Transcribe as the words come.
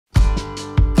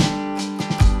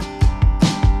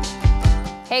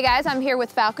Hey guys, I'm here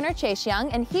with falconer Chase Young,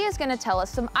 and he is going to tell us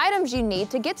some items you need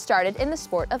to get started in the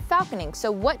sport of falconing. So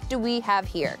what do we have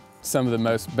here? Some of the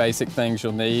most basic things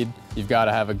you'll need. You've got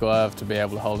to have a glove to be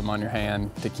able to hold them on your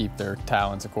hand to keep their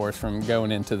talons, of course, from going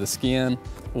into the skin.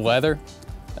 Leather.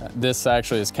 This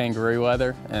actually is kangaroo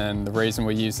leather, and the reason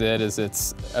we use it is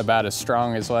it's about as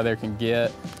strong as leather can get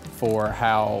for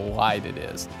how light it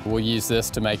is. We'll use this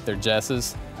to make their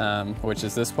jesses, which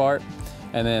is this part,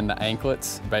 and then the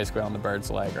anklets, basically on the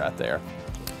bird's leg right there.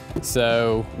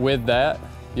 So with that,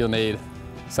 you'll need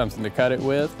something to cut it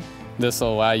with. This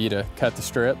will allow you to cut the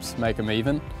strips, make them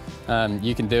even.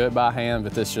 You can do it by hand,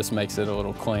 but this just makes it a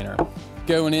little cleaner.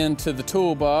 Going into the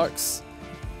toolbox,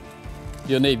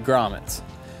 you'll need grommets.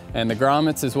 And the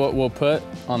grommets is what we'll put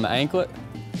on the anklet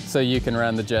so you can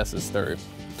run the jesses through.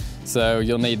 So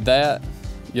you'll need that,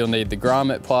 you'll need the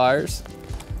grommet pliers,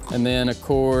 and then of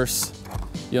course,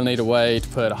 you'll need a way to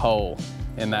put a hole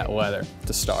in that leather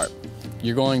to start.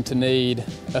 You're going to need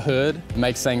a hood. It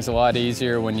makes things a lot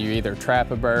easier when you either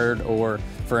trap a bird or,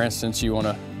 for instance, you want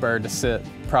a bird to sit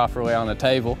properly on the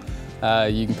table.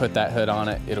 You can put that hood on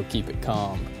it, it'll keep it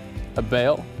calm. A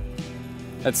belt.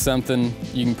 That's something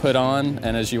you can put on,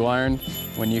 and as you learn,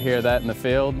 when you hear that in the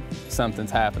field, something's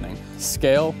happening.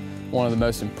 Scale, one of the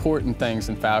most important things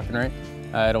in falconry.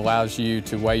 It allows you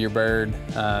to weigh your bird,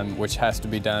 which has to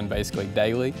be done basically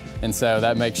daily. And so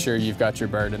that makes sure you've got your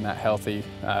bird in that healthy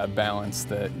balance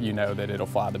that you know that it'll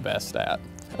fly the best at.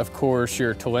 Of course,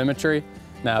 your telemetry.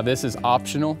 Now this is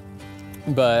optional,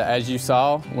 but as you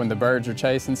saw, when the birds are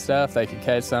chasing stuff, they could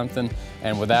catch something,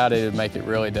 and without it, it'd make it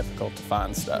really difficult to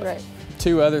find stuff. Right.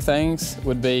 Two other things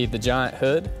would be the giant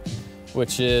hood,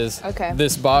 which is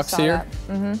this box here.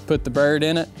 Put the bird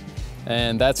in it,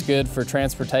 and that's good for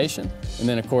transportation. And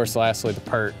then of course, lastly, the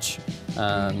perch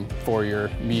for your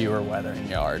mew or weathering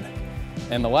yard.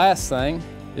 And the last thing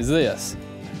is this.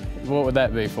 What would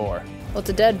that be for? Well, it's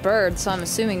a dead bird, so I'm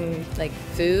assuming like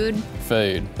food?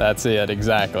 Food, that's it,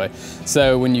 exactly.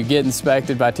 So when you get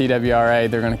inspected by TWRA,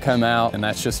 they're gonna come out, and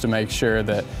that's just to make sure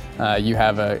that you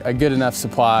have a good enough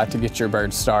supply to get your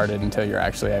bird started until you're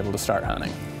actually able to start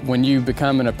hunting. When you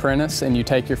become an apprentice and you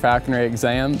take your falconry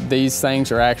exam, these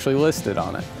things are actually listed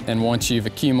on it. And once you've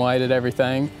accumulated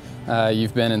everything,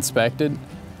 you've been inspected,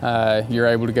 you're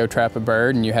able to go trap a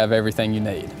bird and you have everything you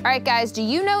need. All right, guys, do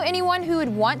you know anyone who would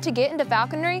want to get into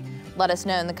falconry? Let us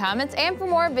know in the comments, and for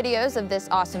more videos of this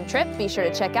awesome trip, be sure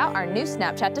to check out our new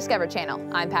Snapchat Discover channel.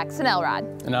 I'm Paxton Elrod.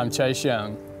 And I'm Chase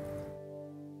Young.